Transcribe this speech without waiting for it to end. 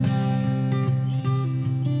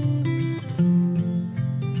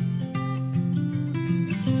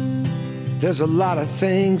There's a lot of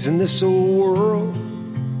things in this old world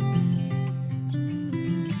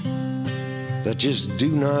that just do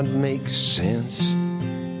not make sense.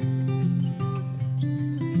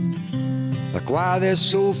 Like why there's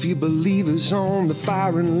so few believers on the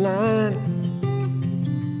firing line,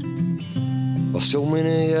 while so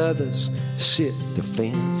many others sit the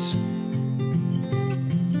fence.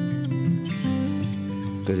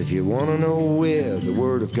 But if you want to know where the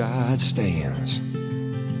Word of God stands,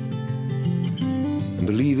 and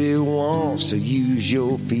believe it wants to use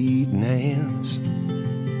your feet and hands,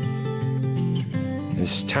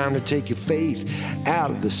 it's time to take your faith out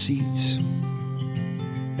of the seats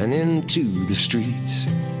and into the streets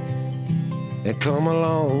and come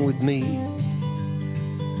along with me.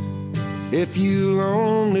 If you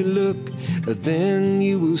only look, then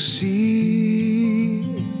you will see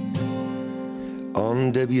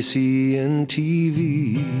on WCN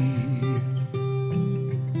TV.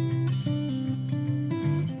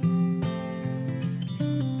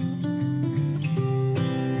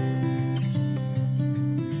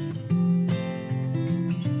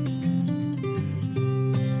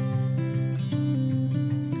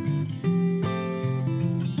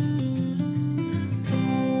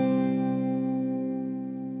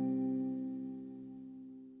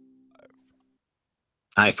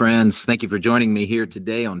 Hi, friends. Thank you for joining me here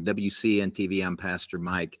today on WCN TV. I'm Pastor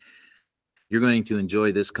Mike. You're going to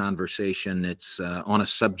enjoy this conversation. It's on a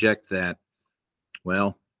subject that,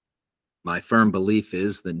 well, my firm belief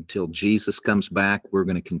is that until Jesus comes back, we're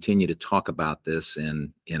going to continue to talk about this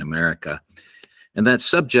in America. And that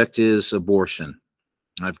subject is abortion.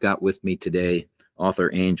 I've got with me today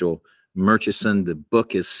author Angel Murchison. The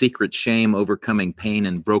book is Secret Shame: Overcoming Pain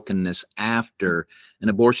and Brokenness After an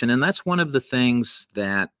Abortion. And that's one of the things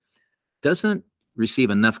that doesn't receive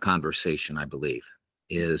enough conversation, I believe,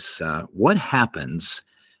 is what happens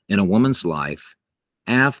in a woman's life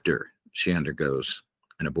after she undergoes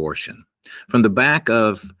an abortion. From the back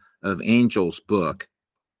of Angel's book,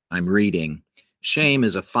 I'm reading, shame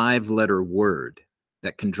is a 5-letter word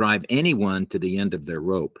that can drive anyone to the end of their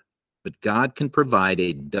rope. But God can provide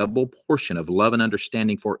a double portion of love and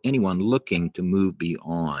understanding for anyone looking to move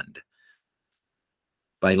beyond.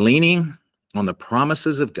 By leaning on the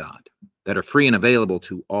promises of God that are free and available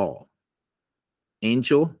to all,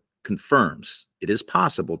 Angel confirms it is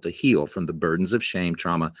possible to heal from the burdens of shame,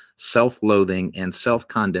 trauma, self-loathing, and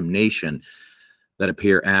self-condemnation that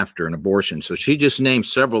appear after an abortion. So she just named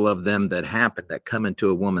several of them that happen, that come into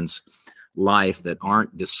a woman's life that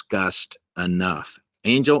aren't discussed enough.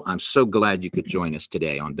 Angel, I'm so glad you could join us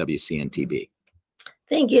today on WCN TV.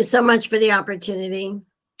 Thank you so much for the opportunity.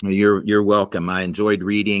 You're welcome. I enjoyed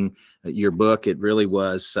reading your book. It really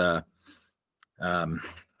was, it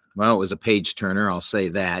was a page turner. I'll say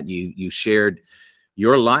that. You shared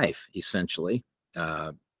your life, essentially,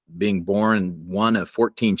 being born one of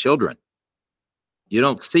 14 children. You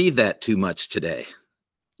don't see that too much today.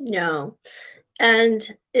 No.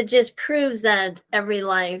 And it just proves that every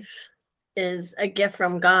life is a gift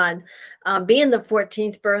from God. Being the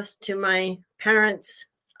 14th birth to my parents,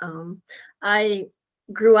 I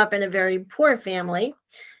grew up in a very poor family,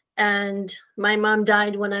 and my mom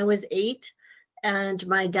died when I was 8, and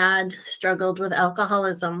my dad struggled with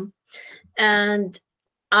alcoholism, and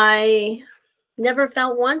I never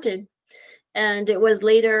felt wanted. And it was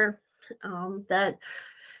later that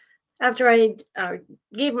after I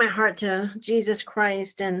gave my heart to Jesus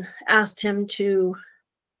Christ and asked him to,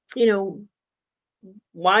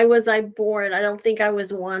 why was I born? I don't think I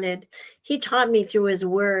was wanted. He taught me through his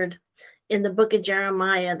word in the book of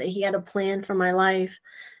Jeremiah that he had a plan for my life,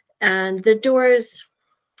 and the doors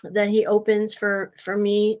that he opens for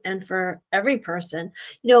me and for every person.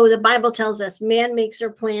 The Bible tells us man makes their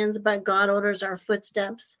plans, but God orders our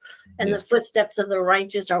footsteps, and yes, the footsteps of the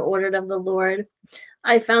righteous are ordered of the Lord.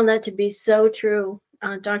 I found that to be so true.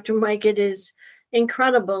 Dr. Mike, it is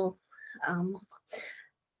incredible.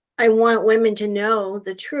 I want women to know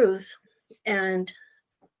the truth. And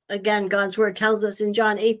again, God's word tells us in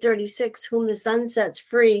John 8:36, whom the Son sets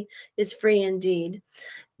free is free indeed.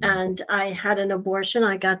 And I had an abortion.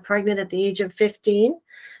 I got pregnant at the age of 15.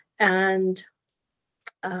 And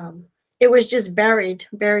it was just buried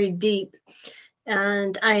deep.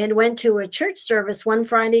 And I had went to a church service one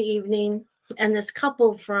Friday evening, and this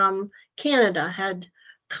couple from Canada had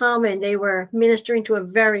come, and they were ministering to a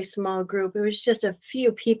very small group. It was just a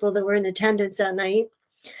few people that were in attendance that night.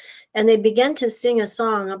 And they began to sing a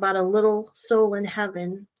song about a little soul in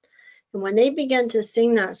heaven. And when they began to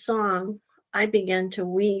sing that song, I began to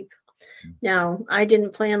weep. Now, I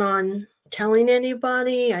didn't plan on telling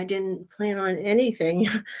anybody. I didn't plan on anything.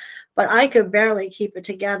 but I could barely keep it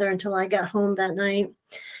together until I got home that night.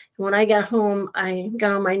 When I got home, I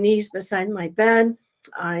got on my knees beside my bed.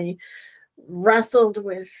 I wrestled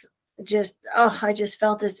with I just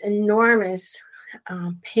felt this enormous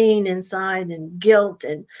pain inside, and guilt,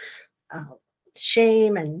 and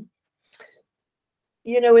shame, and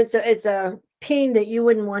it's a pain that you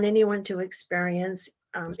wouldn't want anyone to experience,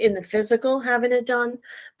 in the physical, having it done,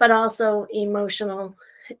 but also emotional.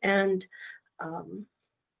 And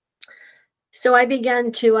so I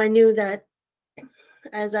knew that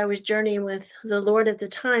as I was journeying with the Lord at the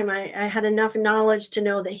time, I had enough knowledge to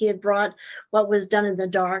know that he had brought what was done in the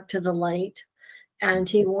dark to the light, and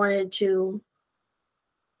he wanted to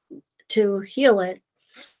heal it.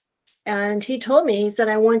 And he told me, he said,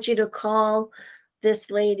 I want you to call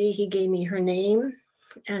this lady. He gave me her name,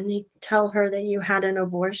 and he tell her that you had an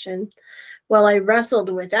abortion. Well, I wrestled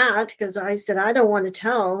with that because I said, I don't want to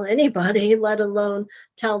tell anybody, let alone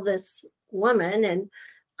tell this woman. And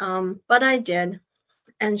but I did.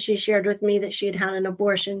 And she shared with me that she had had an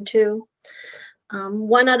abortion too.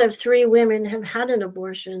 1 out of 3 women have had an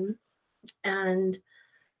abortion. And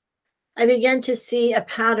I began to see a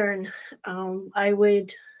pattern. I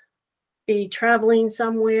would be traveling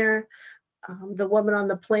somewhere. The woman on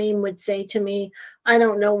the plane would say to me, I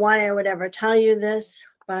don't know why I would ever tell you this,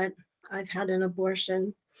 but I've had an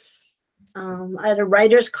abortion. I had a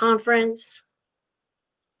writer's conference.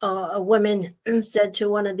 A woman said to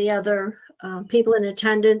one of the other people in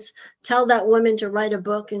attendance, tell that woman to write a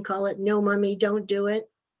book and call it No Mommy, Don't Do It.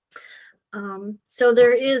 So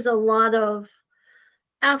there is a lot of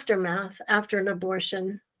aftermath after an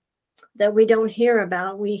abortion that we don't hear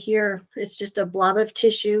about. We hear it's just a blob of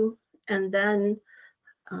tissue, and then,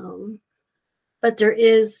 but there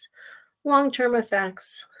is long-term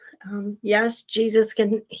effects. Yes, Jesus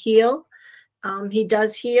can heal. He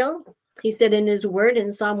does heal. He said in his word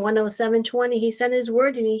in Psalm 107:20, he sent his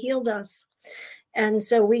word and he healed us. And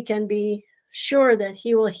so we can be sure that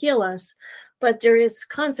he will heal us. But there is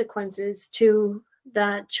consequences to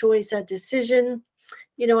that choice, that decision.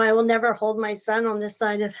 I will never hold my son on this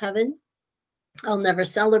side of heaven. I'll never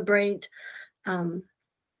celebrate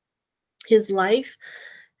his life.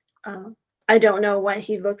 I don't know what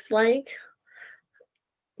he looks like.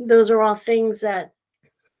 Those are all things that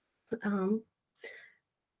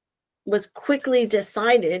was quickly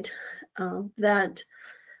decided, that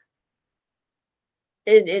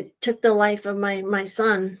it took the life of my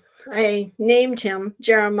son. I named him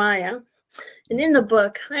Jeremiah. And in the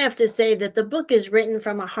book, I have to say that the book is written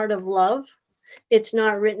from a heart of love. It's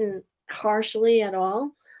not written harshly at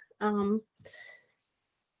all. I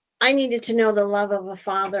needed to know the love of a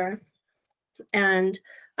father, and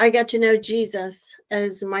I got to know Jesus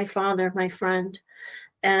as my father, my friend.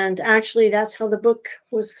 And actually, that's how the book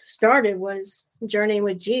was started, was journeying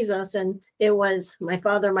with Jesus. And it was my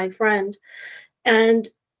father, my friend. And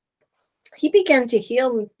he began to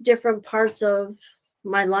heal different parts of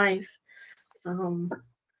my life.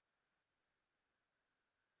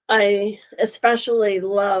 I especially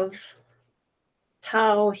love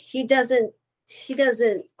how he doesn't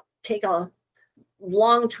take a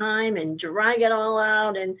long time and drag it all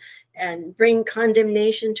out and bring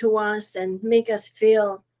condemnation to us and make us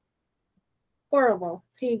feel horrible.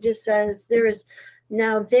 He just says there is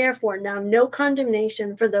now no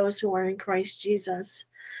condemnation for those who are in Christ Jesus.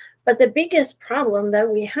 But the biggest problem that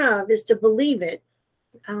we have is to believe it.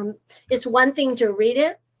 It's one thing to read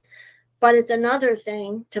it, but it's another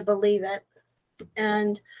thing to believe it.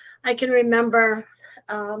 And I can remember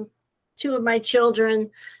 2 of my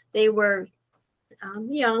children, they were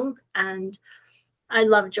young, and I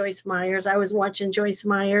love Joyce Myers. I was watching Joyce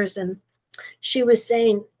Myers, and she was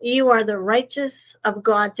saying, you are the righteous of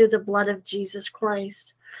God through the blood of Jesus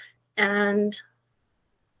Christ. And,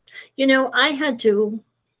 I had to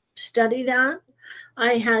study that.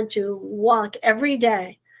 I had to walk every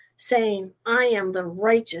day saying, I am the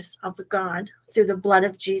righteous of God through the blood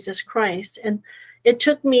of Jesus Christ. And it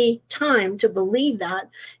took me time to believe that.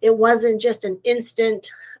 It wasn't just an instant,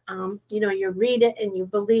 you read it and you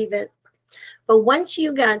believe it. But once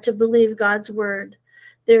you got to believe God's word,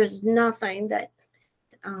 there's nothing that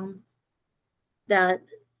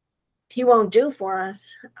he won't do for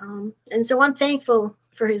us. And so I'm thankful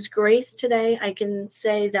for his grace today. I can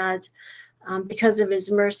say that because of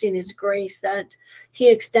his mercy and his grace that he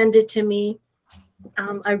extended to me.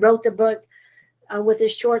 I wrote the book with a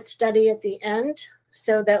short study at the end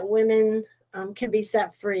so that women can be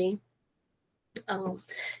set free.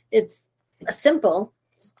 It's simple,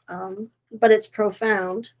 but it's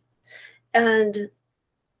profound. And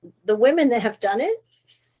the women that have done it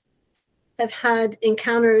have had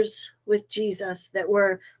encounters with Jesus that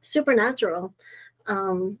were supernatural.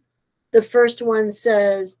 The first one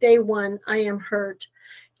says, day one, I am hurt.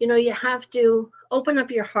 You have to open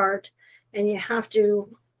up your heart and you have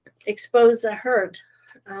to expose the hurt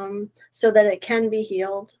so that it can be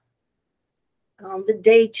healed. The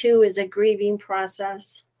day two is a grieving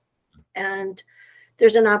process, and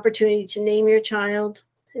there's an opportunity to name your child.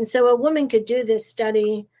 And so a woman could do this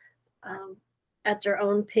study at their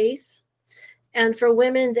own pace. And for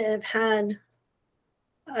women that have had,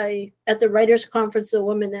 at the writers' conference, the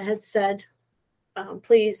woman that had said,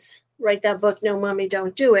 please write that book, No, Mommy,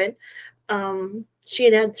 Don't Do It.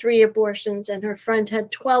 She had 3 abortions and her friend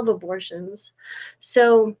had 12 abortions.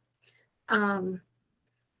 So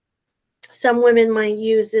some women might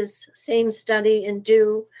use this same study and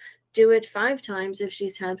do it 5 times if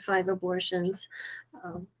she's had 5 abortions.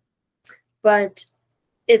 But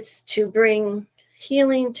it's to bring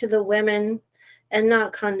healing to the women and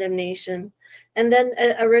not condemnation. And then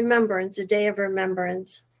a remembrance, a day of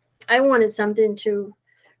remembrance. I wanted something to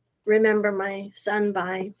remember my son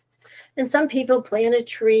by. And some people plant a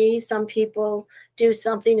tree, some people do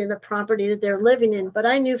something in the property that they're living in. But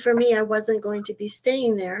I knew for me, I wasn't going to be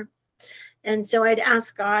staying there. And so I'd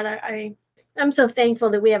ask God, I'm so thankful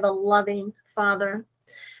that we have a loving Father.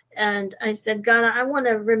 And I said, God, I want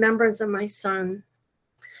a remembrance of my son.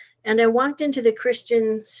 And I walked into the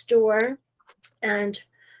Christian store, and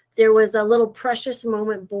there was a little Precious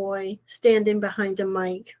Moment boy standing behind a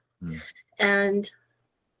mic. And,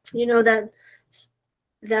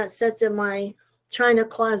 that sits in my china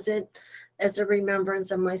closet as a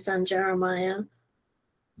remembrance of my son, Jeremiah.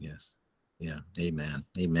 Yes. Yeah. Amen.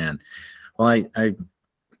 Amen. Well, I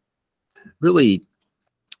really,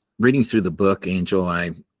 reading through the book, Angel,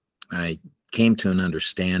 I came to an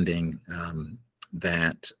understanding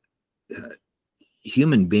that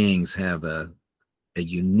human beings have a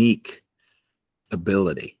unique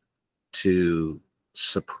ability to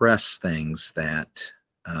suppress things that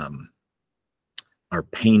are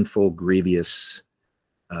painful, grievous.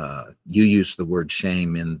 You use the word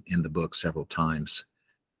shame in the book several times.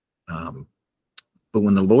 But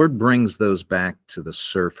when the Lord brings those back to the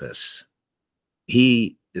surface,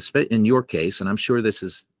 He, in your case, and I'm sure this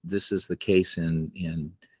is the case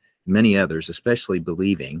in many others, especially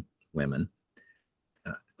believing women,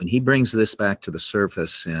 when He brings this back to the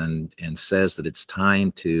surface and says that it's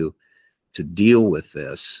time to deal with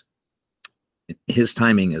this, His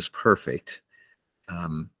timing is perfect.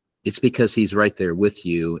 It's because He's right there with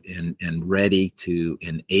you and ready to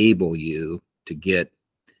enable you to get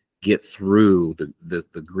through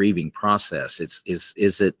the grieving process.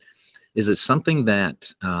 Is it something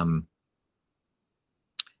that,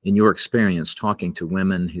 in your experience talking to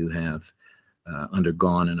women who have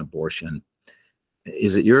undergone an abortion,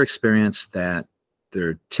 is it your experience that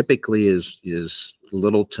there typically is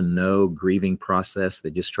little to no grieving process?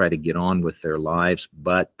 They just try to get on with their lives,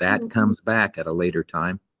 but that comes back at a later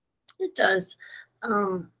time? It does.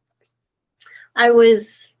 I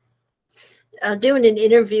was doing an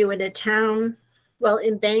interview in a town. Well,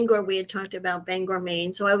 in Bangor, we had talked about Bangor,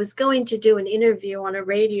 Maine. So I was going to do an interview on a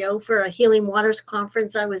radio for a Healing Waters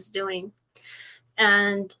conference I was doing.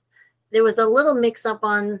 And there was a little mix up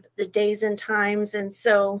on the days and times. And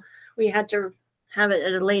so we had to have it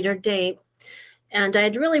at a later date. And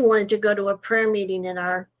I'd really wanted to go to a prayer meeting in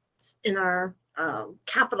our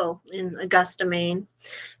capital in Augusta, Maine.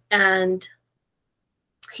 And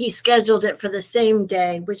he scheduled it for the same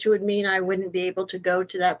day, which would mean I wouldn't be able to go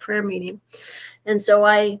to that prayer meeting. And so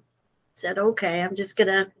I said, okay, I'm just going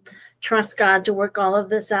to trust God to work all of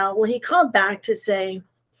this out. Well, he called back to say,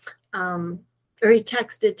 or he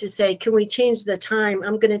texted to say, can we change the time?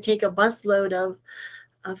 I'm going to take a busload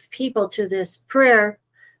of people to this prayer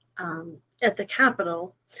at the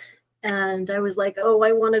Capitol. And I was like, oh,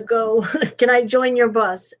 I want to go. Can I join your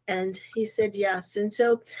bus? And he said, yes. And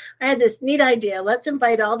so I had this neat idea. Let's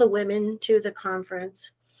invite all the women to the conference.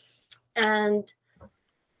 And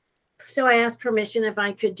so I asked permission if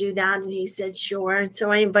I could do that. And he said, sure. And so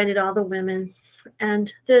I invited all the women.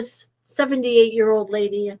 And this 78-year-old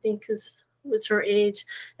lady, I think was her age,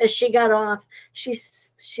 as she got off, she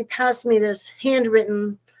passed me this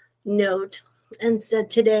handwritten note and said,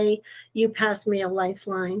 today you passed me a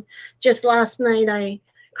lifeline. Just last night, I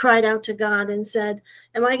cried out to God and said,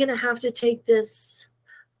 am I going to have to take this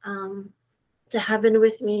to heaven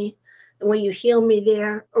with me? And will you heal me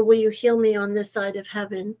there? Or will you heal me on this side of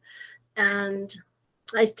heaven? And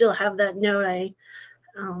I still have that note.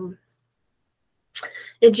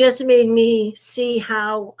 It just made me see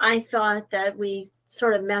how I thought that we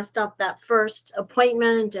sort of messed up that first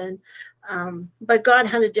appointment. And But God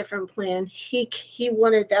had a different plan. He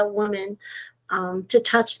wanted that woman to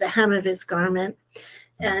touch the hem of his garment.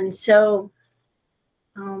 And so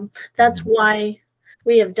that's why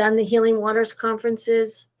we have done the Healing Waters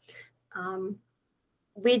conferences.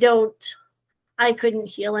 I couldn't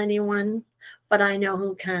heal anyone, but I know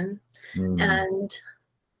who can. And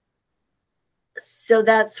so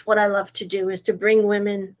that's what I love to do, is to bring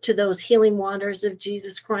women to those healing waters of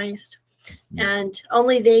Jesus Christ. And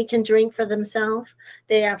only they can drink for themselves.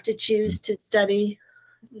 They have to choose to study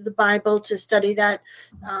the Bible, to study that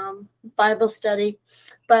Bible study.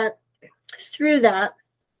 But through that,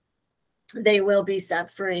 they will be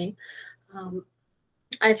set free.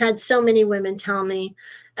 I've had so many women tell me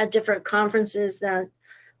at different conferences that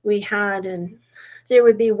we had, and there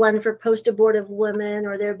would be one for post-abortive women,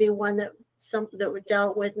 or there'd be one that would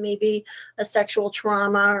dealt with maybe a sexual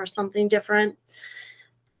trauma or something different.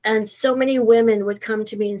 And so many women would come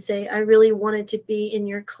to me and say, I really wanted to be in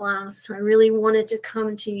your class. I really wanted to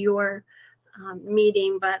come to your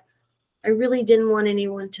meeting, but I really didn't want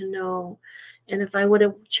anyone to know. And if I would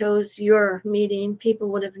have chose your meeting, people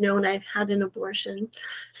would have known I've had an abortion.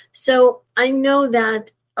 So I know that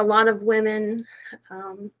a lot of women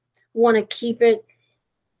want to keep it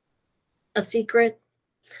a secret,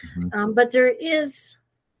 but there is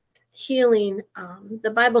healing.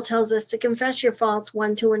 The Bible tells us to confess your faults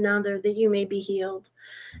one to another that you may be healed.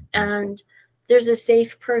 And there's a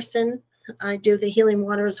safe person. I do the Healing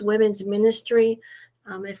Waters Women's Ministry.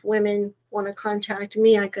 If women want to contact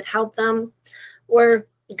me, I could help them. Or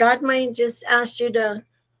God might just ask you to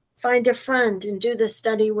find a friend and do the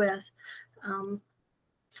study with.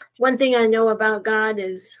 One thing I know about God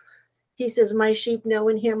is he says, my sheep know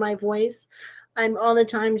and hear my voice. I'm all the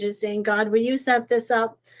time just saying, God, will you set this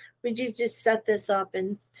up? Would you just set this up?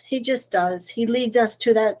 And he just does. He leads us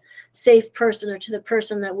to that safe person, or to the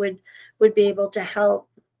person that would be able to help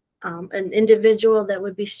an individual that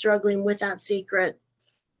would be struggling with that secret.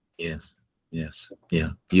 Yes. Yeah.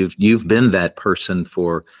 You've been that person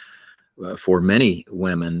for many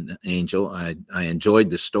women, Angel. I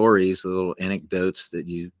enjoyed the stories, the little anecdotes that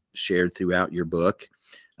you shared throughout your book.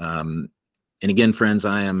 And again, friends,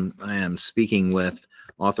 I am speaking with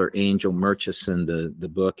author Angel Murchison. The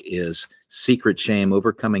book is Secret Shame: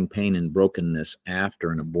 Overcoming Pain and Brokenness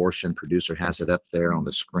After an Abortion. Producer has it up there on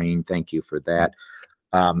the screen. Thank you for that.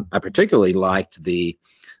 I particularly liked the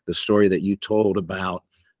story that you told about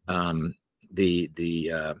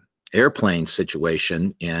the airplane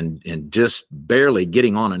situation and just barely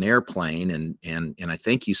getting on an airplane. And I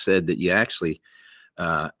think you said that you actually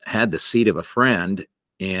had the seat of a friend,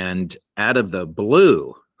 and out of the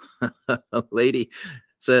blue, a lady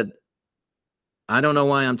said, I don't know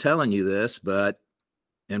why I'm telling you this,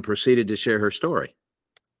 and proceeded to share her story.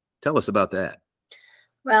 Tell us about that.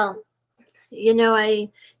 Well,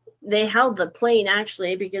 they held the plane,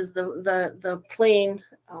 actually, because the plane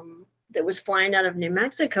that was flying out of New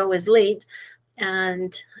Mexico was late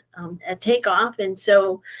and at takeoff. And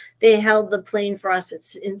so they held the plane for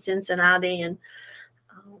us in Cincinnati. And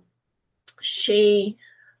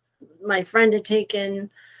my friend had taken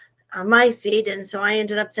my seat. And so I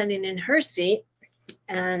ended up sitting in her seat.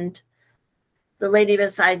 And the lady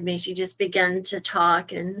beside me, she just began to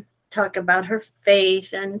talk about her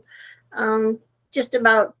faith and just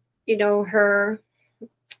about, her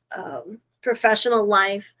professional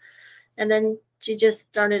life. And then she just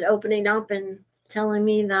started opening up and telling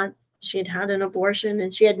me that she'd had an abortion,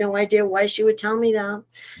 and she had no idea why she would tell me that.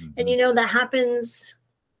 Mm-hmm. And, that happens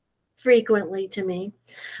frequently to me.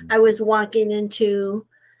 Mm-hmm. I was walking into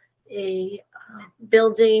a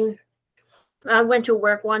building. I went to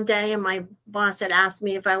work one day, and my boss had asked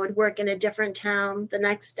me if I would work in a different town the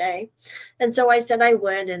next day. And so I said I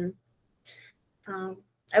would. And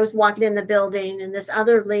I was walking in the building, and this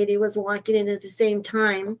other lady was walking in at the same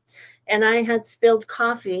time. And I had spilled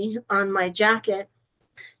coffee on my jacket.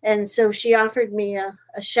 And so she offered me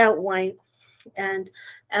a shout wipe. And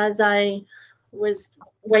as I was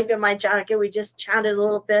wiping my jacket, we just chatted a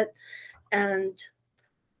little bit. And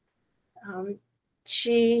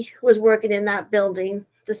she was working in that building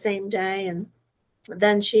the same day. And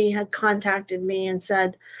then she had contacted me and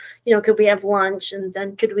said, could we have lunch? And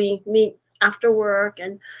then could we meet after work?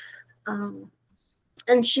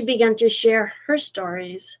 And she began to share her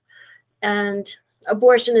stories. And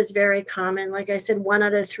abortion is very common. Like I said, 1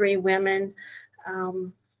 out of 3 women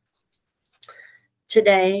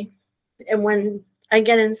today. And when I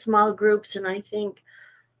get in small groups and I think,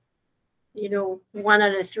 1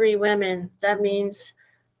 out of 3 women, that means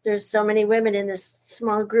there's so many women in this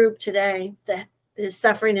small group today that is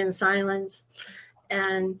suffering in silence.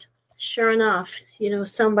 And sure enough,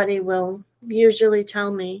 somebody will usually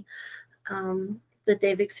tell me that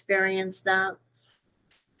they've experienced that.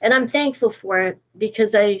 And I'm thankful for it,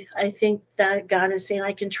 because I think that God is saying,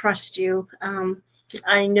 I can trust you.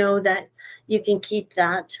 I know that you can keep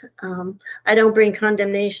that. I don't bring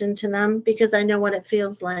condemnation to them, because I know what it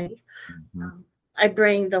feels like. I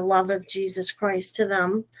bring the love of Jesus Christ to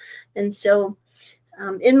them. And so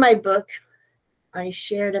in my book, I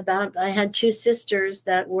shared about, I had two sisters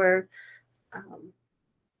that were,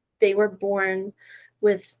 they were born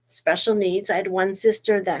with special needs. I had one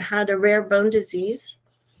sister that had a rare bone disease,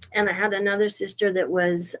 and I had another sister that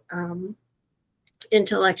was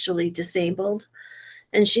intellectually disabled,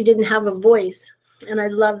 and she didn't have a voice. And I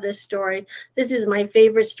love this story. This is my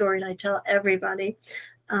favorite story, and I tell everybody.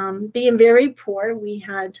 Being very poor, we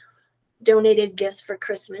had donated gifts for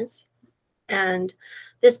Christmas. And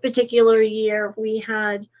this particular year,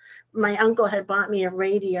 my uncle had bought me a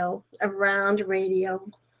round radio.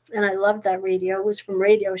 And I loved that radio. It was from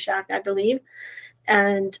Radio Shack, I believe.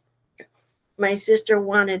 And my sister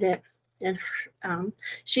wanted it. And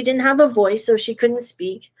she didn't have a voice, so she couldn't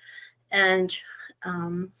speak. And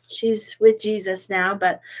she's with Jesus now,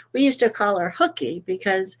 but we used to call her Hooky,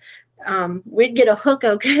 because we'd get a hook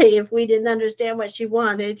okay if we didn't understand what she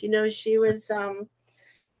wanted.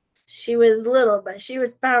 She was little, but she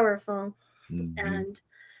was powerful. Mm-hmm. And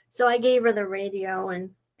so I gave her the radio, and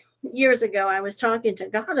years ago I was talking to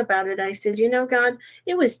God about it. I said, God,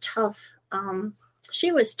 it was tough.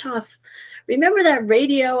 She was tough. Remember that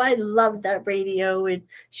radio? I loved that radio, and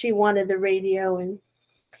she wanted the radio, and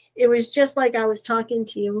it was just like I was talking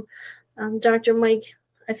to you, Dr. Mike.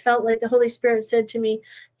 I felt like the Holy Spirit said to me,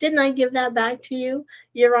 didn't I give that back to you?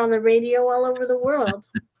 You're on the radio all over the world.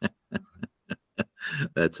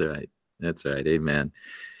 That's right. That's right. Amen.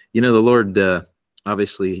 The Lord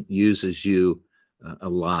obviously uses you a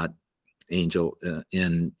lot, Angel,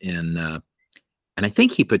 and I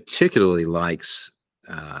think he particularly likes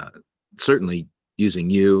certainly using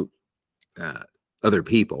you, other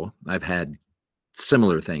people. I've had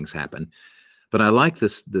similar things happen, but I like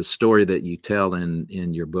the story that you tell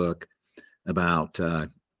in your book about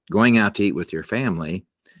going out to eat with your family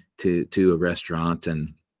to a restaurant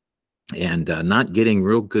and not getting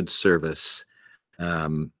real good service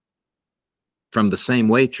from the same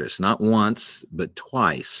waitress, not once but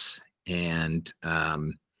twice, and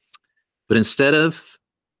but instead of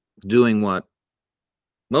doing what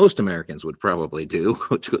most Americans would probably do,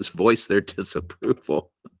 which was voice their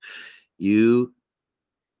disapproval, you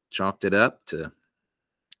chalked it up to,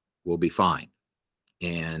 we'll be fine.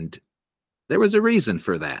 And there was a reason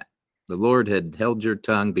for that. The Lord had held your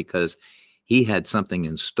tongue because he had something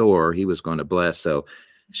in store he was going to bless. So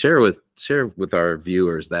share with our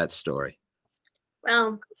viewers that story.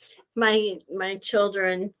 Well, my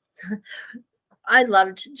children, I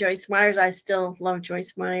loved Joyce Myers. I still love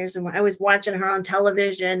Joyce Myers. And I was watching her on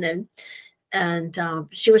television, and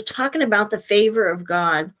she was talking about the favor of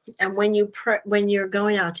God. And when you're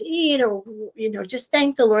going out to eat, or, just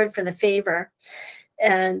thank the Lord for the favor.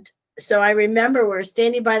 And so I remember we're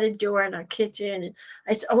standing by the door in our kitchen, and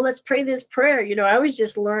I said, let's pray this prayer. I was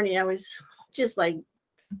just learning. I was just like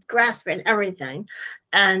grasping everything.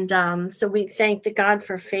 And so we thanked the God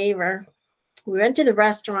for favor. We went to the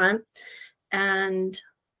restaurant, and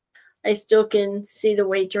I still can see the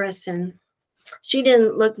waitress, and she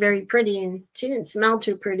didn't look very pretty, and she didn't smell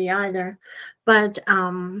too pretty either. But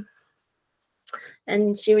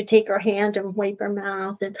and she would take her hand and wipe her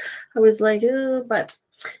mouth, and I was like, oh, but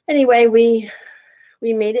anyway, we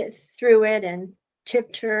made it through it and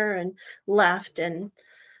tipped her and left. And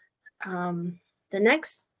the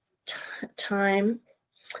next time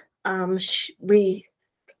we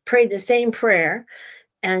prayed the same prayer,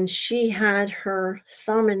 and she had her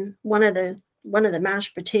thumb in one of the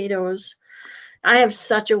mashed potatoes. I have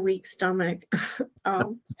such a weak stomach.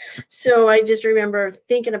 So I just remember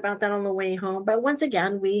thinking about that on the way home. But once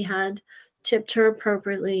again, we had tipped her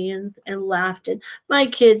appropriately and laughed. And my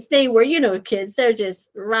kids, they were, kids, they're just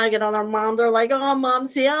ragging on their mom. They're like, oh, Mom,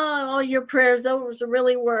 see, all your prayers, those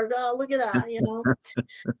really work. Oh, look at that,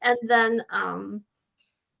 And then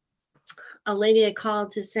a lady had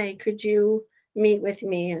called to say, could you meet with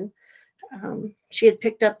me? And she had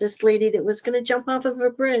picked up this lady that was going to jump off of a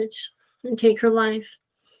bridge and take her life.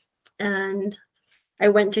 And I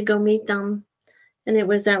went to go meet them, and it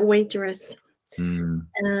was that waitress.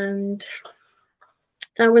 And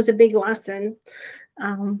that was a big lesson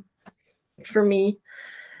for me.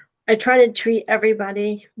 I try to treat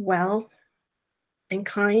everybody well and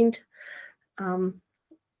kind.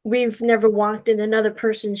 We've never walked in another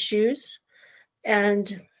person's shoes.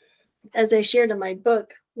 And as I shared in my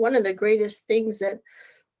book, one of the greatest things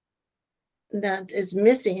that is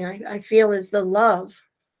missing, I feel, is the love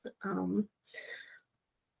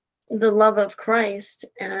of Christ,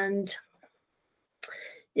 and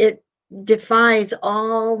it defies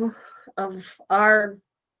all of our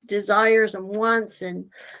desires and wants, and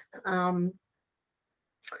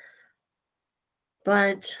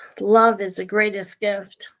but love is the greatest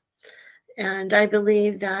gift. And I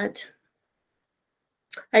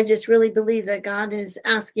just really believe that God is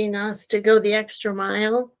asking us to go the extra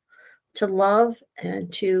mile, to love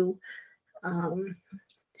and to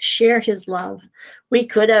share his love. We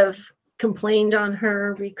could have complained on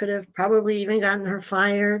her. We could have probably even gotten her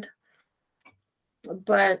fired.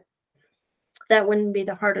 But that wouldn't be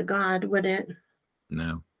the heart of God, would it?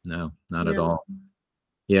 No, not at all.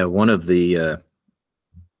 Yeah, one of the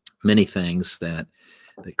many things that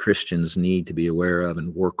Christians need to be aware of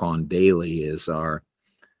and work on daily is our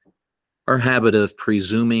habit of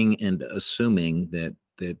presuming and assuming that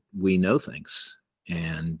we know things.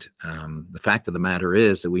 And the fact of the matter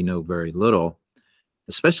is that we know very little,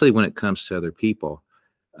 especially when it comes to other people.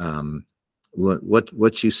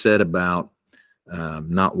 What you said about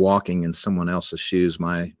not walking in someone else's shoes,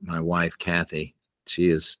 my wife, Kathy,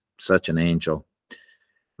 she is such an angel,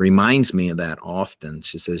 reminds me of that often.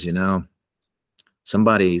 She says,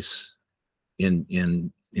 somebody's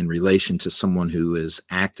in relation to someone who has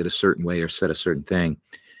acted a certain way or said a certain thing,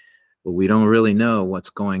 but we don't really know what's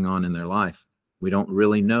going on in their life. We don't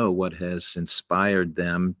really know what has inspired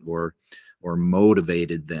them or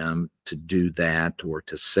motivated them to do that or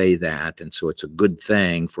to say that. And so it's a good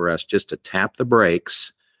thing for us just to tap the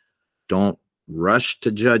brakes. Don't rush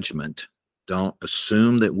to judgment. Don't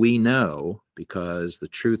assume that we know, because the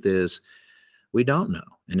truth is we don't know.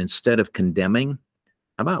 And instead of condemning,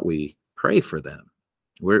 how about we pray for them?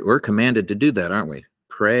 We're commanded to do that, aren't we?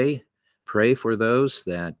 Pray for those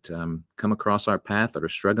that come across our path that are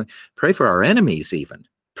struggling. Pray for our enemies even.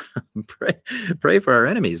 pray for our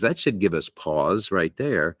enemies. That should give us pause right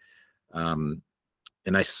there.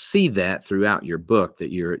 And I see that throughout your book,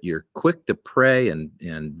 that you're quick to pray and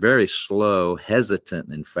very slow,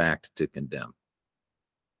 hesitant, in fact, to condemn.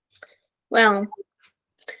 Well,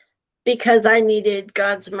 because I needed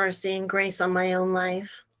God's mercy and grace on my own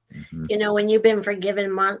life. Mm-hmm. When you've been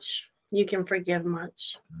forgiven much, you can forgive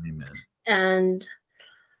much. Amen. And,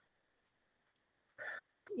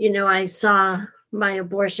 I saw my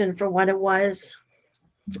abortion for what it was.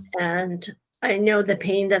 And I know the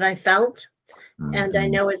pain that I felt. Mm-hmm. And I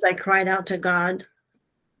know as I cried out to God,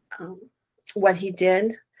 what he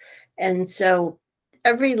did. And so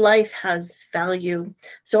every life has value.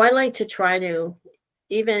 So I like to try to,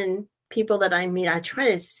 even people that I meet, I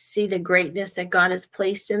try to see the greatness that God has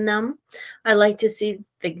placed in them. I like to see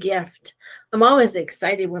the gift. I'm always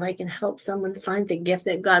excited when I can help someone find the gift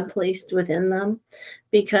that God placed within them,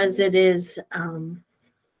 because it is,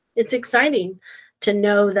 it's exciting to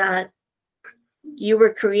know that you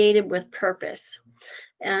were created with purpose.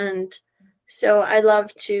 And so I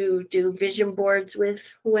love to do vision boards with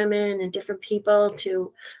women and different people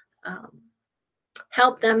to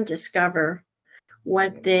help them discover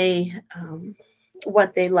what they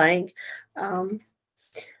like.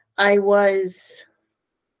 I was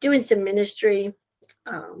doing some ministry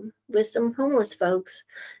with some homeless folks,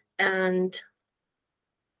 and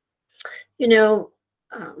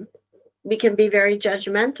we can be very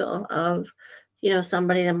judgmental of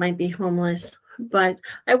somebody that might be homeless. But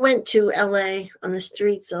I went to LA, on the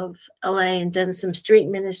streets of LA, and done some street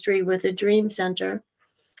ministry with a Dream Center,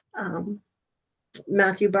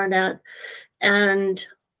 Matthew Barnett. And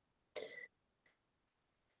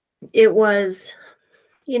it was,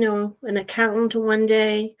 an accountant one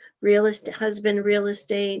day, real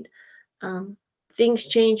estate. Things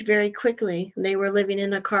changed very quickly. They were living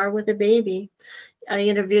in a car with a baby. I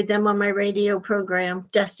interviewed them on my radio program,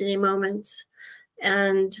 Destiny Moments.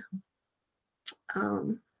 And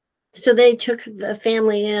so they took the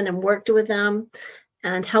family in and worked with them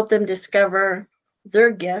and helped them discover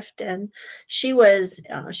their gift. And she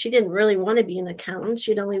didn't really want to be an accountant.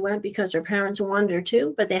 She'd only went because her parents wanted her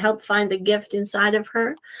to, but they helped find the gift inside of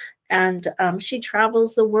her. And she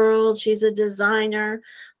travels the world. She's a designer.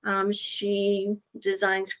 She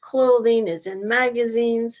designs clothing, is in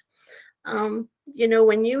magazines.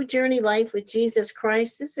 When you journey life with Jesus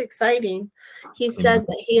Christ, it's exciting. He said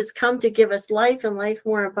that he has come to give us life and life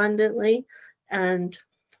more abundantly, and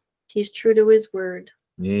he's true to his word.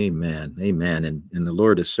 Amen. And the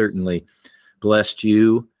Lord has certainly blessed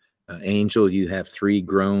you. Angel, you have 3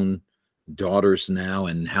 grown daughters now,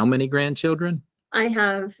 and how many grandchildren? I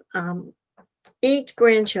have 8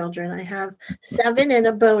 grandchildren. I have 7 and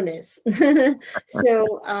a bonus.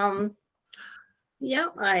 So yeah,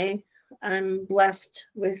 I'm blessed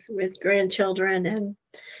with grandchildren, and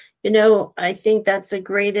I think that's the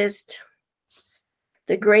greatest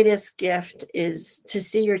gift is to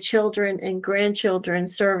see your children and grandchildren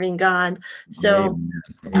serving God. So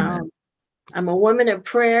Amen. I'm a woman of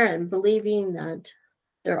prayer and believing that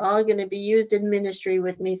they're all going to be used in ministry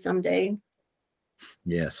with me someday.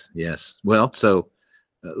 Yes, yes. Well, so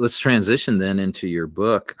let's transition then into your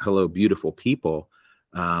book, Hello, Beautiful People,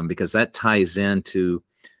 because that ties into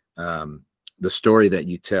the story that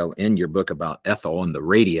you tell in your book about Ethel on the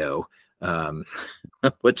radio,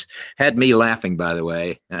 which had me laughing, by the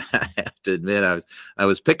way. I have to admit, I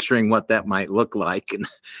was picturing what that might look like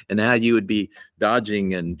and how you would be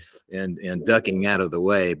dodging and ducking out of the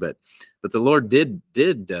way. But the Lord did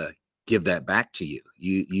give that back to you.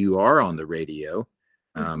 You are on the radio.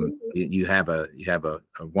 You have a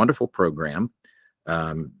wonderful program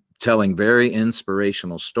telling very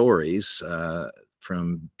inspirational stories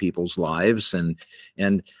from people's lives, and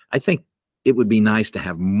I think it would be nice to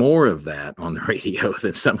have more of that on the radio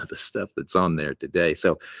than some of the stuff that's on there today.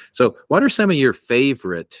 So what are some of your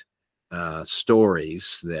favorite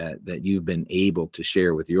stories that you've been able to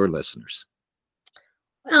share with your listeners?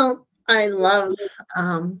 Well, I love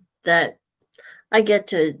that I get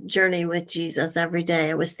to journey with Jesus every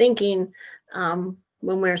day. I was thinking when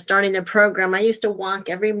we were starting the program, I used to walk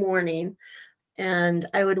every morning, and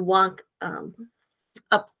I would walk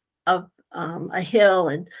up a hill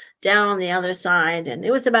and down on the other side, and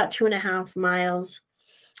it was about 2.5 miles.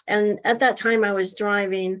 And at that time, I was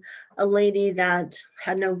driving a lady that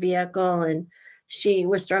had no vehicle, and she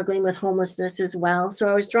was struggling with homelessness as well. So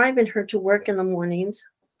I was driving her to work in the mornings,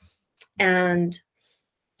 and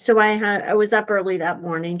so I was up early that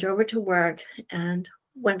morning, drove her to work, and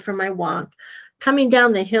went for my walk. Coming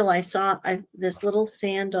down the hill, I saw this little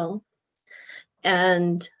sandal,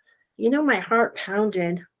 and my heart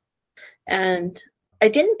pounded, and I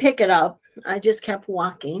didn't pick it up. I just kept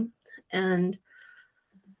walking, and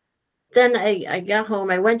then I got home.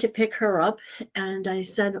 I went to pick her up, and I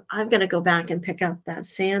said, I'm going to go back and pick up that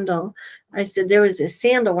sandal. I said, there was this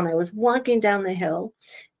sandal when I was walking down the hill,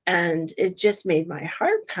 and it just made my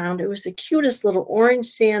heart pound. It was the cutest little orange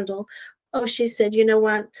sandal. Oh, she said, you know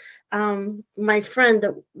what? My friend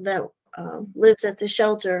that lives at the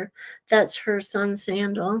shelter, that's her son's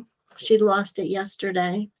sandal. She lost it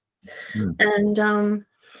yesterday. And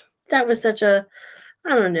that was such a,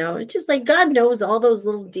 I don't know, it's just like God knows all those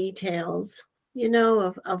little details,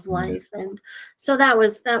 of life. And so that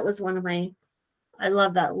was one of I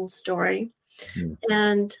love that little story.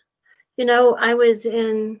 And I was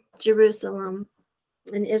in Jerusalem,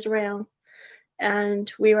 in Israel,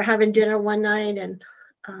 and we were having dinner one night, and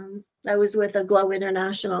I was with a Glow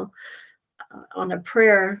International on a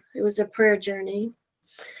prayer. It was a prayer journey.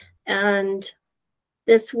 And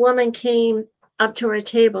this woman came up to our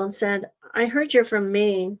table and said, I heard you're from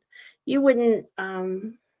Maine. You wouldn't,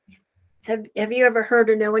 have you ever heard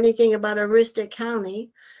or know anything about Aroostook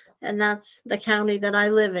County? And that's the county that I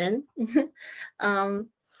live in.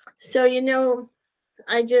 So,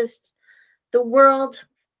 the world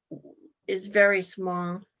is very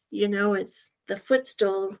small. It's the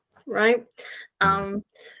footstool, right?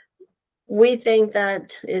 We think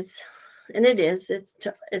that it's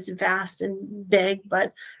vast and big,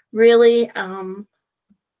 but really,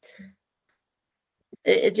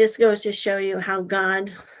 it just goes to show you how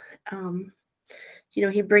God,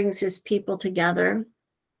 he brings his people together.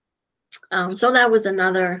 So that was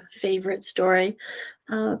another favorite story.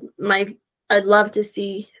 I'd love to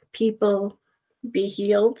see people be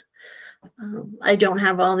healed. I don't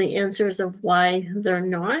have all the answers of why they're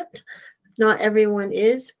not. Not everyone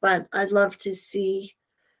is, but I'd love to see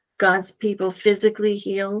God's people physically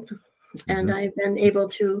healed. And I've been able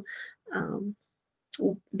to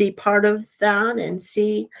be part of that and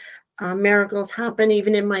see miracles happen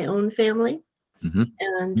even in my own family.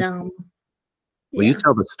 And well, you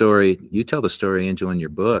tell the story, Angel, in your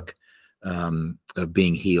book of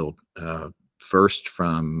being healed first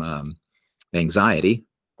from anxiety.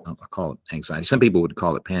 I'll call it anxiety. Some people would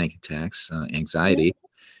call it panic attacks, anxiety.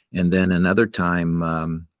 And then another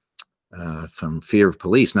time from fear of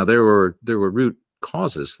police. Now there were root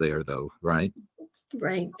causes there, though, right?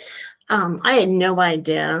 Right. I had no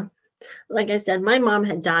idea. Like I said, my mom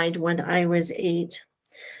had died when I was 8.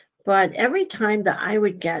 But every time that I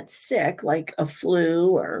would get sick, like a flu,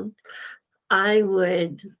 or I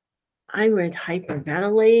would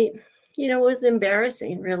hyperventilate. It was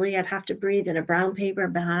embarrassing, really. I'd have to breathe in a brown paper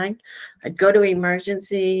bag. I'd go to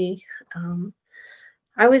emergency.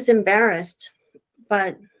 I was embarrassed,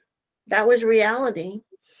 but that was reality.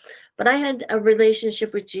 But I had a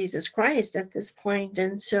relationship with Jesus Christ at this point.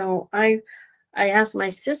 And so I asked my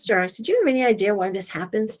sister, I said, do you have any idea why this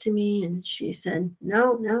happens to me? And she said,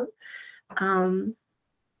 no.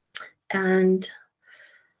 And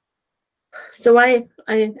so I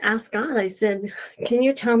asked God, I said, can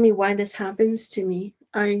you tell me why this happens to me?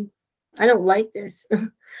 I don't like this.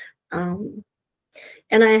 And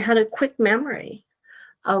I had a quick memory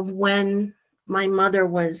of when my mother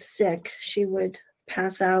was sick. She would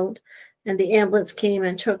pass out and the ambulance came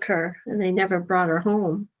and took her and they never brought her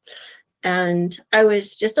home. And I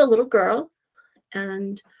was just a little girl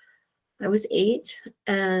and I was 8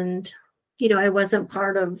 and, I wasn't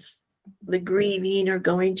part of the grieving or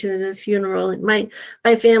going to the funeral. My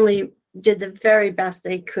family did the very best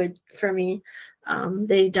they could for me.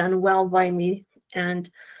 They done well by me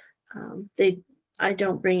and I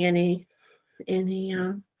don't bring any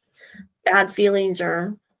bad feelings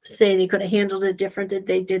or say they could have handled it different.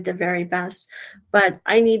 They did the very best, but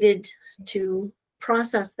I needed to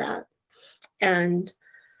process that. And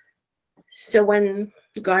so when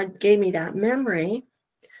God gave me that memory,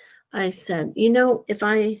 I said, if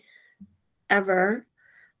I ever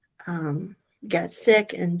get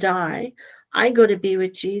sick and die, I go to be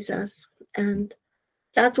with Jesus. And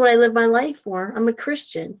that's what I live my life for. I'm a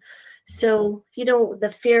Christian. So,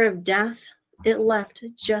 the fear of death, it left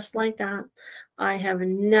just like that.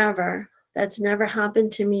 That's never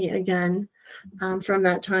happened to me again from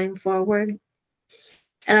that time forward.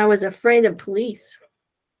 And I was afraid of police.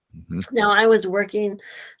 Mm-hmm. Now, I was working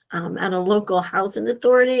at a local housing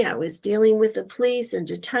authority. I was dealing with the police and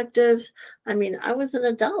detectives. I mean, I was an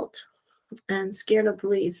adult and scared of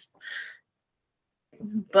police.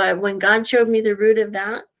 But when God showed me the root of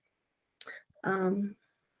that,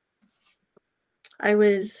 I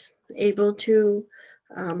was able to,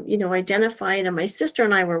 identify it. And my sister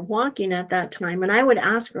and I were walking at that time. And I would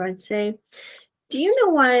ask her, I'd say, do you know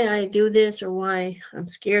why I do this or why I'm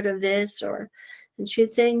scared of this? And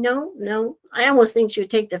she'd say, no. I almost think she would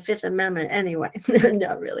take the Fifth Amendment anyway.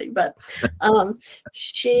 Not really, but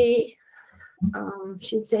she'd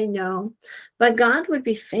say no. But God would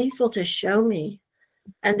be faithful to show me,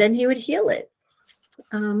 and then he would heal it.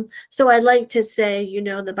 So I'd like to say,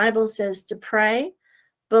 the Bible says to pray,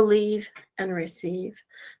 believe, and receive.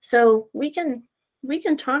 So we can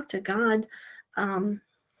talk to God and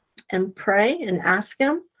pray and ask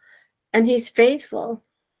him, and he's faithful.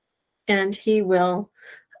 And he will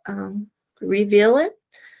reveal it,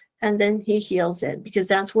 and then he heals it, because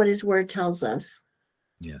that's what his word tells us.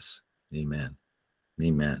 Yes. Amen.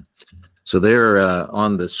 So there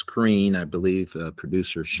on the screen, I believe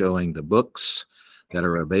producer showing the books that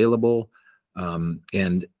are available.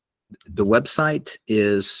 And the website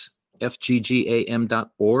is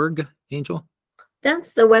fggam.org, Angel?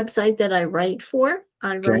 That's the website that I write for.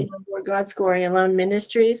 I write for God's Glory Alone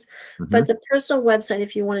Ministries. Mm-hmm. But the personal website,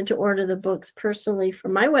 if you wanted to order the books personally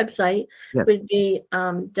from my website, would be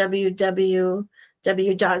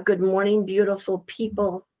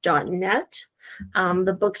www.goodmorningbeautifulpeople.net.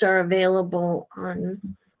 The books are available on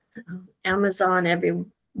Amazon,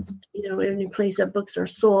 any place that books are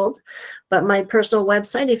sold. But my personal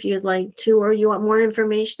website, if you'd like to, or you want more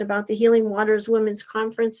information about the Healing Waters Women's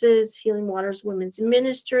Conferences, Healing Waters Women's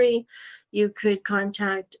Ministry, you could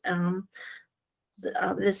contact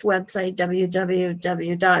this website,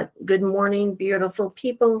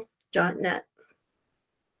 www.goodmorningbeautifulpeople.net.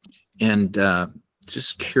 And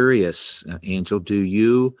just curious, Angel, do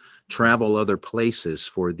you travel other places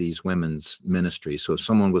for these women's ministries? So if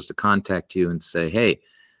someone was to contact you and say, hey,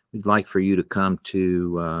 we'd like for you to come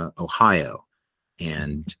to Ohio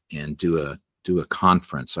and do a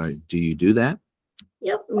conference, do you do that?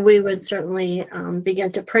 Yep, we would certainly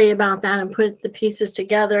begin to pray about that and put the pieces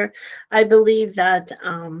together. I believe that,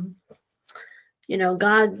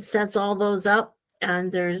 God sets all those up,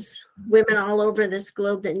 and there's women all over this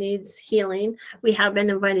globe that needs healing. We have been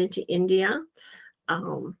invited to India.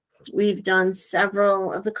 We've done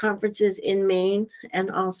several of the conferences in Maine and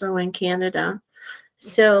also in Canada.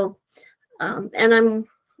 So, and I'm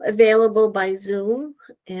available by Zoom.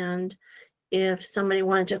 And if somebody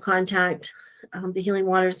wanted to contact the Healing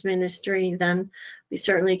Waters Ministry, then we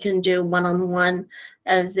certainly can do one-on-one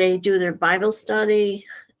as they do their Bible study,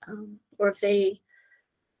 or if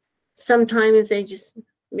sometimes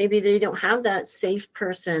maybe they don't have that safe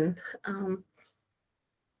person.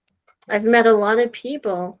 I've met a lot of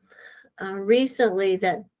people recently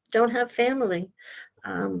that don't have family,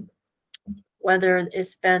 whether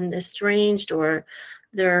it's been estranged or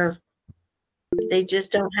they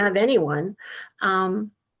just don't have anyone.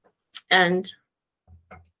 And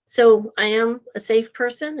So I am a safe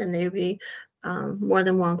person, and they'd be more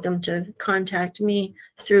than welcome to contact me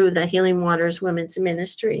through the Healing Waters Women's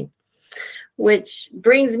Ministry. Which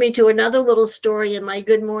brings me to another little story in my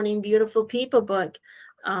Good Morning Beautiful People book.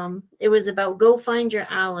 It was about Go Find Your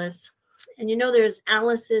Alice. And there's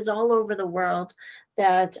Alices all over the world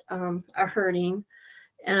that are hurting.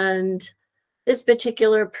 And this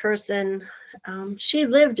particular person, she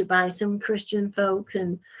lived by some Christian folks,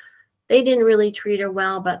 and they didn't really treat her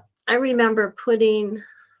well. But I remember putting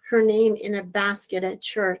her name in a basket at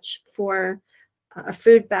church for a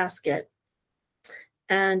food basket.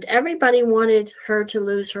 And everybody wanted her to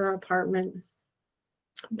lose her apartment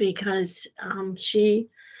because she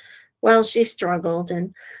struggled.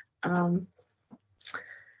 And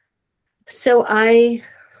so I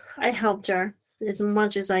helped her as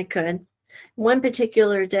much as I could. One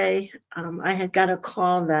particular day, I had got a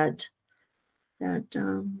call that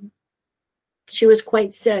she was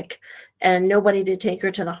quite sick and nobody to take her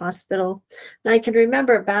to the hospital. And I can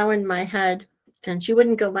remember bowing my head, and she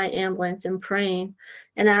wouldn't go by ambulance, and praying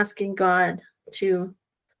and asking God to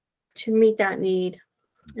meet that need.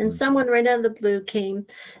 And someone right out of the blue came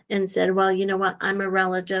and said, well, you know what? I'm a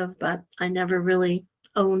relative, but I never really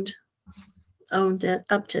owned it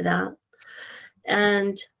up to that.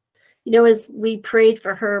 And, as we prayed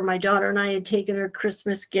for her, my daughter and I had taken her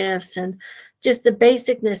Christmas gifts and just the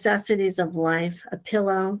basic necessities of life, a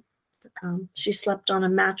pillow. She slept on a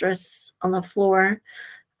mattress on the floor.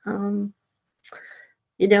 Like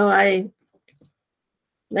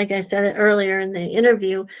I said earlier in the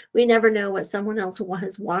interview, we never know what someone else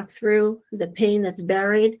has walked through, the pain that's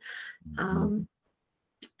buried. And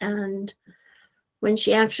when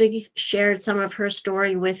she actually shared some of her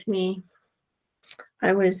story with me,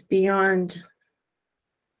 I was beyond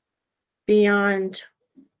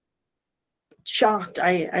shocked.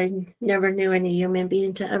 I never knew any human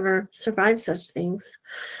being to ever survive such things.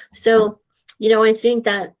 So, I think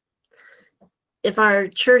that if our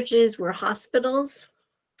churches were hospitals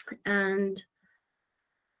and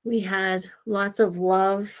we had lots of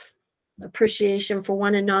love, appreciation for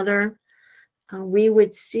one another, we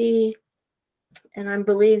would see, and I'm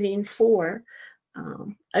believing for,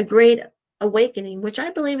 a great awakening, which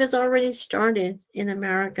I believe has already started in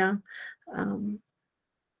America.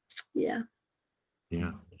 Yeah.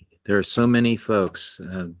 There are so many folks.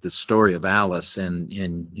 The story of Alice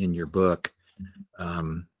in your book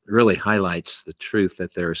really highlights the truth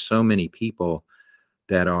that there are so many people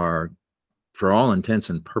that are, for all intents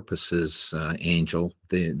and purposes, Angel,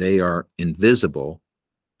 they are invisible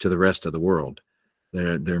to the rest of the world.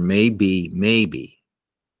 There may be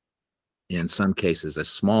in some cases a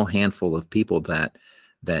small handful of people that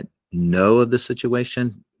know of the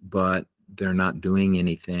situation, but they're not doing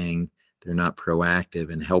anything. They're not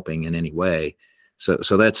proactive in helping in any way. So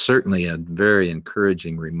that's certainly a very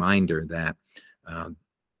encouraging reminder that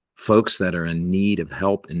folks that are in need of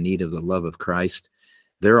help, in need of the love of Christ,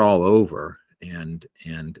 they're all over. And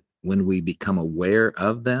when we become aware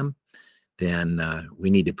of them, then we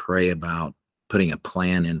need to pray about putting a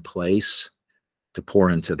plan in place to pour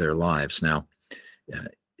into their lives. Now,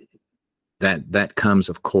 that comes,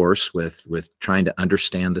 of course, with trying to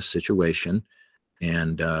understand the situation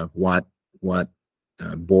and what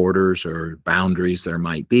borders or boundaries there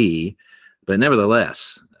might be. But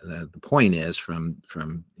nevertheless, the point is, from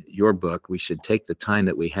your book, we should take the time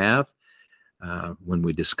that we have when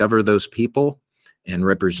we discover those people and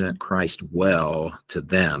represent Christ well to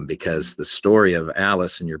them, because the story of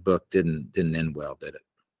Alice in your book didn't end well, did it?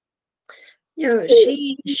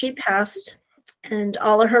 She passed, and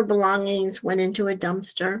all of her belongings went into a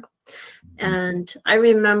dumpster. And I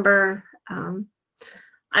remember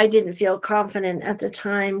I didn't feel confident at the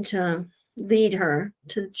time to lead her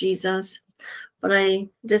to Jesus, but I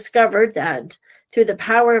discovered that through the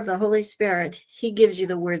power of the Holy Spirit, he gives you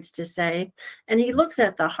the words to say, and he looks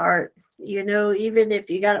at the heart. Even if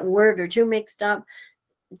you got a word or two mixed up,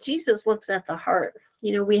 Jesus looks at the heart.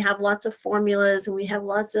 We have lots of formulas, and we have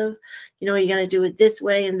lots of, you're going to do it this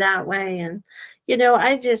way and that way. And,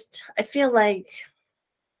 I feel like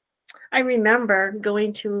I remember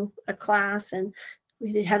going to a class, and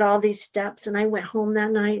we had all these steps, and I went home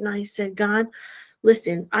that night and I said, God,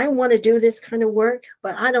 listen, I want to do this kind of work,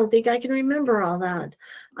 but I don't think I can remember all that.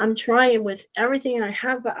 I'm trying with everything I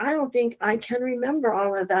have, but I don't think I can remember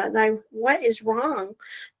all of that. And what is wrong?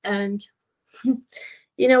 And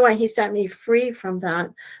you know what? He set me free from that.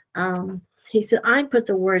 He said, I put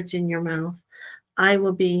the words in your mouth. I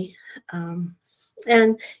will be,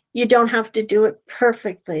 and you don't have to do it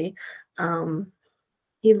perfectly.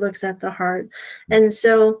 He looks at the heart. And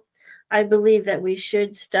so I believe that we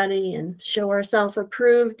should study and show ourselves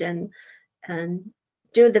approved and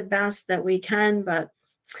do the best that we can. But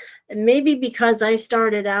maybe because I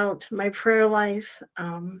started out my prayer life,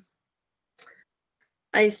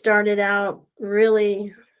 I started out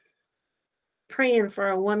really praying for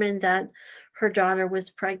a woman that her daughter was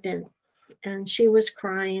pregnant, and she was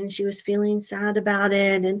crying. She was feeling sad about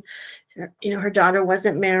it. And, her daughter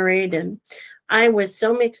wasn't married. And I was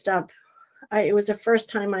so mixed up. It was the first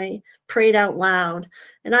time I prayed out loud,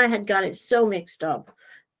 and I had got it so mixed up.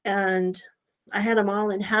 And I had them all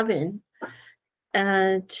in heaven.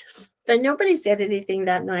 But nobody said anything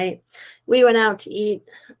that night. We went out to eat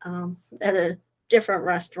at a different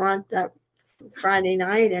restaurant that Friday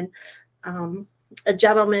night. And a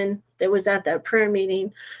gentleman that was at that prayer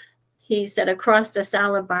meeting, he said across the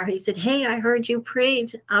salad bar, he said, "Hey, I heard you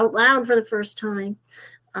prayed out loud for the first time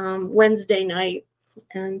Wednesday night."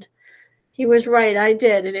 And he was right. I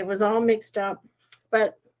did. And it was all mixed up.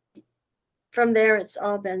 But from there, it's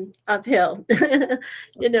all been uphill.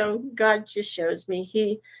 God just shows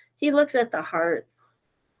me. He looks at the heart.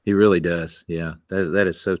 He really does. Yeah, that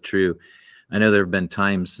is so true. I know there have been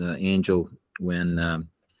times, Angel, when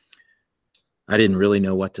I didn't really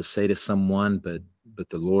know what to say to someone, but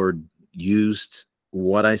the Lord used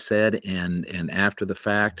what I said, and after the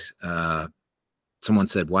fact, someone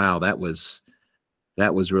said, "Wow, that was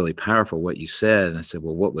really powerful what you said." And I said,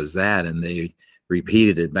 "Well, what was that?" And they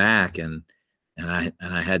repeated it back, and I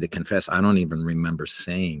had to confess, I don't even remember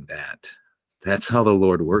saying that. That's how the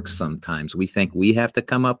Lord works sometimes. We think we have to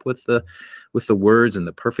come up with the words and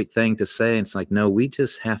the perfect thing to say. And it's like, no, we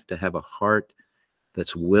just have to have a heart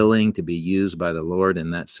that's willing to be used by the Lord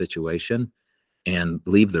in that situation and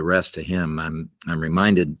leave the rest to him. I'm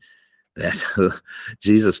reminded that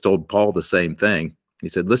Jesus told Paul the same thing. He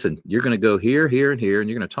said, "Listen, you're going to go here, here, and here, and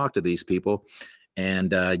you're going to talk to these people.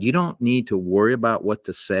 And you don't need to worry about what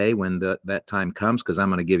to say when that time comes, because I'm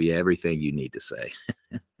going to give you everything you need to say."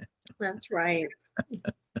 That's right.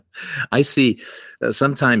 I see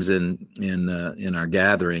sometimes in our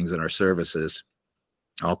gatherings and our services,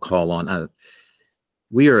 I'll call on.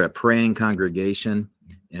 We are a praying congregation,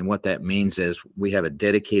 and what that means is we have a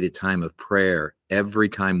dedicated time of prayer every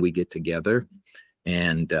time we get together.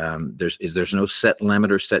 And there's no set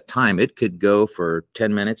limit or set time. It could go for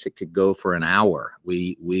 10 minutes. It could go for an hour.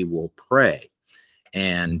 We will pray.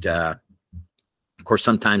 And of course,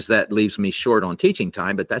 sometimes that leaves me short on teaching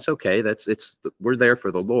time, but that's okay. We're there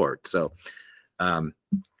for the Lord. So,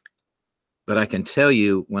 but I can tell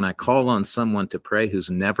you, when I call on someone to pray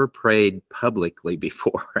who's never prayed publicly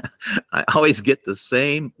before, I always get the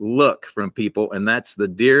same look from people, and that's the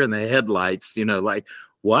deer in the headlights, like,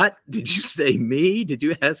 "What? Did you say me? Did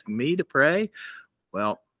you ask me to pray?"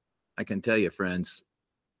 Well, I can tell you, friends,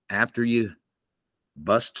 after you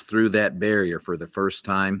bust through that barrier for the first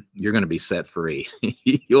time, you're going to be set free.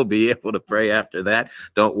 You'll be able to pray after that.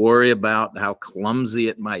 Don't worry about how clumsy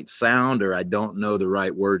it might sound, or I don't know the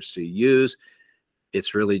right words to use.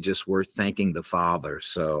 It's really just worth thanking the Father.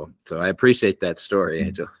 So I appreciate that story,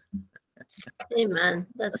 Angel. Amen.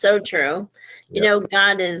 That's so true. Yep.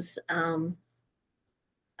 God is, I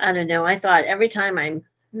don't know. I thought every time I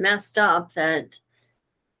messed up that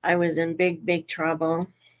I was in big, big trouble.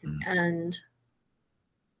 And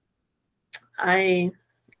I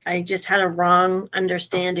just had a wrong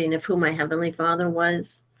understanding of who my Heavenly Father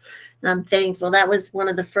was. And I'm thankful. That was one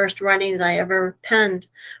of the first writings I ever penned,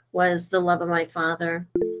 was the love of my Father.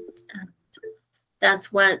 And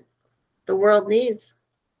that's what the world needs.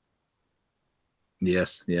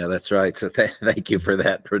 Yes. Yeah, that's right. So thank you for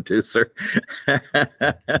that, producer.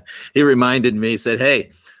 He reminded me, he said,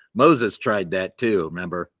 "Hey, Moses tried that too.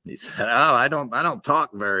 Remember?" He said, "Oh, I don't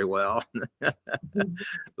talk very well." The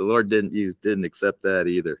Lord didn't accept that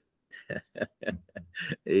either.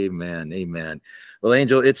 Amen. Amen. Well,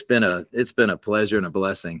 Angel, it's been a pleasure and a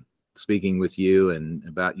blessing speaking with you and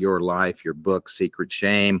about your life, your book, Secret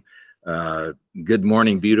Shame. Good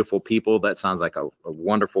Morning, Beautiful People. That sounds like a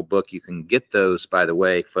wonderful book. You can get those, by the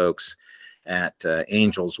way, folks, at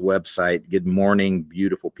Angel's website,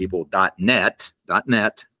 goodmorningbeautifulpeople.net.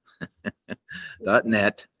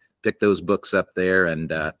 .net. Pick those books up there,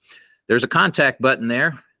 and there's a contact button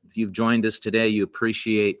there. If you've joined us today, you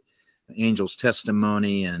appreciate Angel's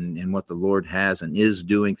testimony and what the Lord has and is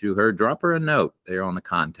doing through her, drop her a note there on the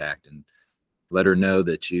contact and let her know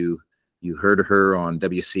that you heard her on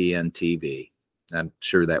WCN TV. I'm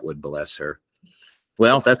sure that would bless her.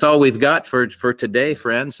 Well, that's all we've got for today,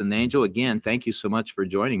 friends. And Angel, again, thank you so much for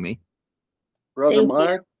joining me. Brother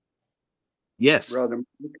Mike? Yes. Brother,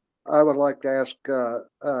 I would like to ask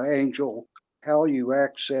Angel how you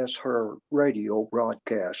access her radio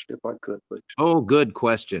broadcast, if I could, please. Oh, good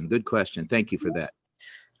question. Good question. Thank you for that.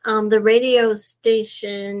 The radio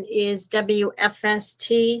station is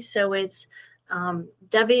WFST, so it's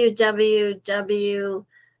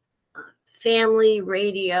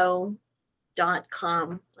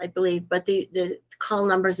www.familyradio.com, I believe, but the call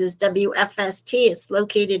numbers is WFST. It's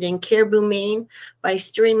located in Caribou, Maine, by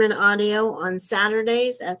Streaming Audio on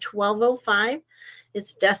Saturdays at 12:05.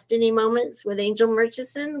 It's Destiny Moments with Angel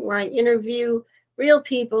Murchison, where I interview real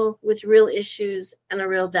people with real issues and a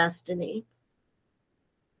real destiny.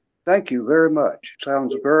 Thank you very much.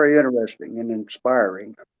 Sounds very interesting and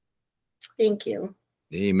inspiring. Thank you.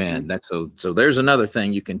 Amen. That's so there's another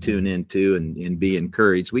thing you can tune into and be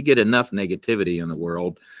encouraged. We get enough negativity in the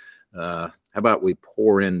world. How about we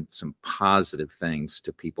pour in some positive things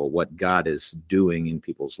to people, what God is doing in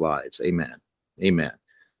people's lives. Amen. Amen.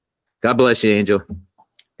 God bless you, Angel.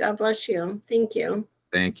 God bless you. Thank you.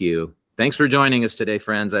 Thank you. Thanks for joining us today,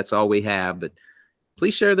 friends. That's all we have. But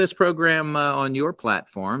please share this program on your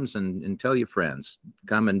platforms and tell your friends.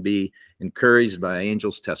 Come and be encouraged by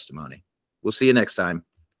Angel's testimony. We'll see you next time.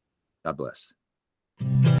 God bless.